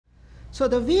So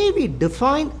the way we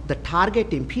define the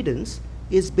target impedance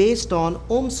is based on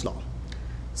Ohm's law.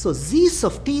 So Z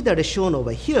sub t that is shown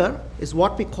over here is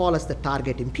what we call as the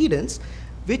target impedance,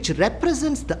 which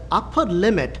represents the upper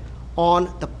limit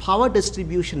on the power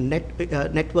distribution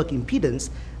network impedance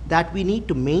that we need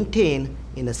to maintain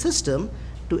in a system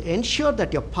to ensure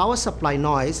that your power supply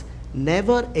noise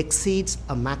never exceeds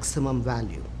a maximum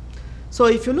value. So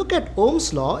if you look at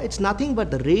Ohm's law, it's nothing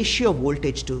but the ratio of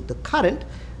voltage to the current.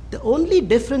 The only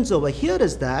difference over here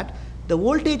is that the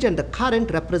voltage and the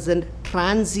current represent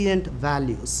transient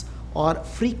values or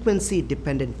frequency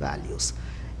dependent values.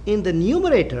 In the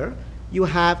numerator, you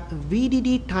have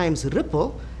VDD times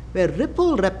ripple, where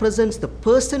ripple represents the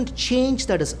percent change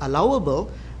that is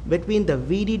allowable between the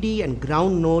VDD and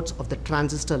ground nodes of the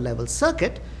transistor level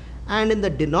circuit. And in the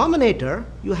denominator,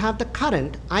 you have the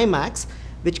current, Imax,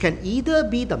 which can either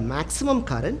be the maximum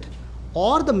current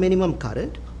or the minimum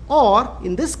current, or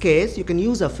in this case, you can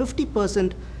use a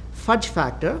 50% fudge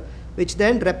factor, which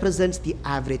then represents the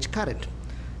average current.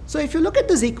 So if you look at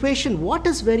this equation, what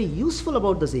is very useful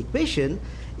about this equation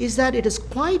is that it is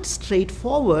quite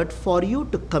straightforward for you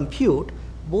to compute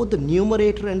both the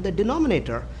numerator and the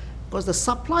denominator, because the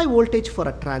supply voltage for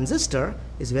a transistor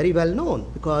is very well known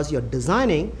because you're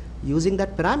designing using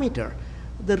that parameter.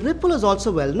 The ripple is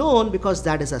also well known because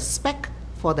that is a spec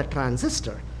for the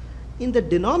transistor. In the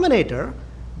denominator,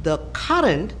 the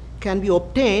current can be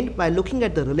obtained by looking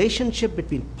at the relationship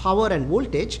between power and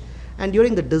voltage, and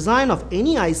during the design of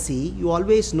any IC, you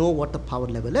always know what the power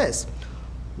level is.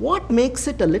 What makes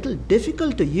it a little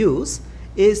difficult to use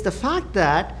is the fact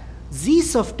that Z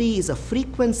sub t is a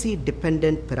frequency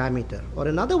dependent parameter, or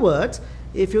in other words,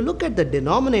 if you look at the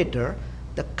denominator,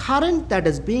 the current that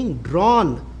is being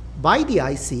drawn by the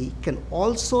IC can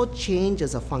also change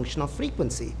as a function of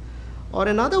frequency. Or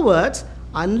in other words,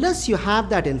 unless you have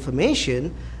that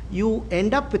information, you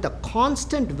end up with a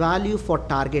constant value for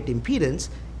target impedance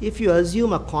if you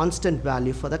assume a constant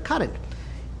value for the current.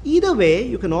 Either way,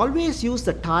 you can always use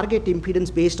the target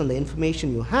impedance based on the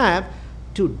information you have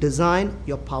to design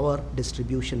your power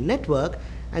distribution network.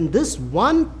 And this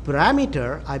one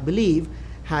parameter, I believe,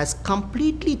 has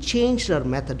completely changed our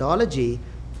methodology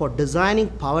for designing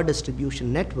power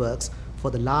distribution networks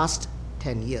for the last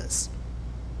 10 years.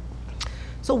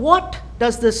 So what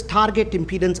does this target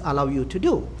impedance allow you to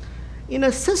do? In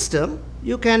a system,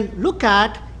 you can look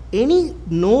at any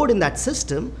node in that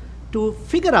system to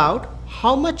figure out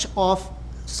how much of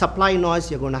supply noise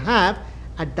you're going to have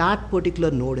at that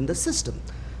particular node in the system.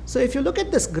 So if you look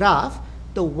at this graph,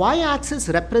 the y-axis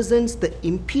represents the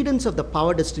impedance of the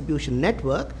power distribution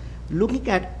network looking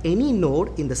at any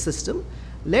node in the system.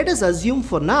 Let us assume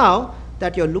for now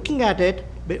that you're looking at it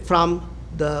from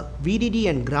the VDD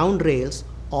and ground rails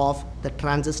of the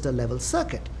transistor level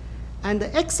circuit. And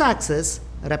the x-axis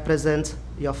represents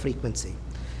your frequency.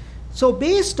 So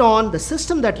based on the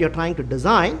system that you're trying to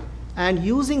design and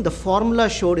using the formula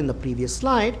showed in the previous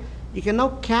slide, you can now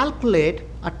calculate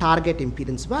a target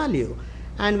impedance value.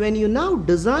 And when you now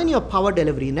design your power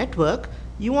delivery network,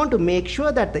 you want to make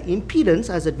sure that the impedance,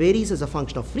 as it varies as a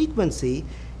function of frequency,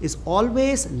 is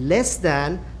always less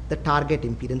than the target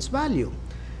impedance value.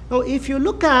 Now, if you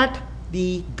look at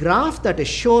the graph that is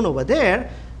shown over there,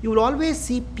 you will always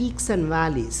see peaks and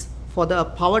valleys for the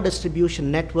power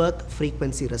distribution network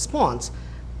frequency response.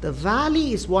 The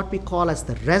valley is what we call as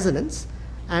the resonance,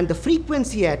 and the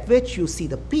frequency at which you see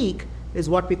the peak is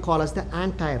what we call as the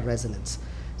anti-resonance.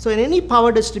 So in any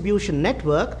power distribution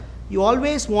network, you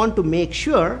always want to make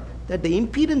sure that the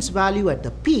impedance value at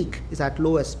the peak is as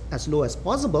low as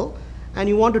possible, and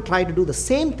you want to try to do the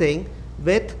same thing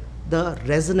with the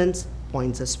resonance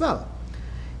points as well.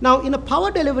 Now, in a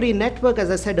power delivery network, as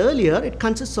I said earlier, it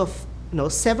consists of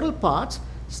several parts,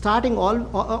 starting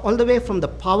all the way from the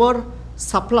power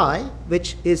supply,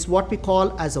 which is what we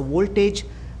call as a voltage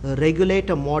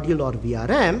regulator module or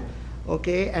VRM,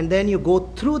 okay, and then you go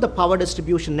through the power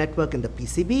distribution network in the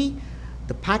PCB,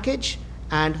 the package,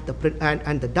 and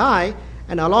the die,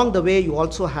 and along the way you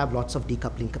also have lots of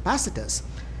decoupling capacitors.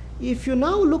 If you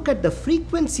now look at the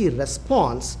frequency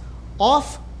response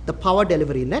of the power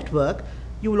delivery network,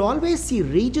 you will always see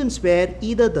regions where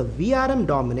either the VRM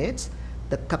dominates,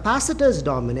 the capacitors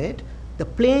dominate, the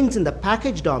planes in the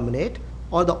package dominate,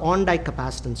 or the on-die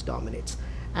capacitance dominates.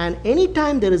 And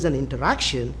anytime there is an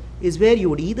interaction is where you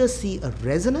would either see a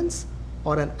resonance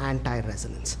or an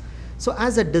anti-resonance. So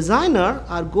as a designer,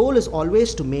 our goal is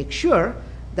always to make sure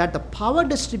that the power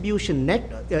distribution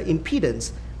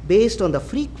impedance based on the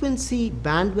frequency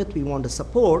bandwidth we want to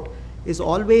support is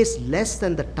always less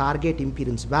than the target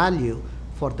impedance value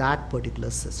for that particular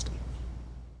system.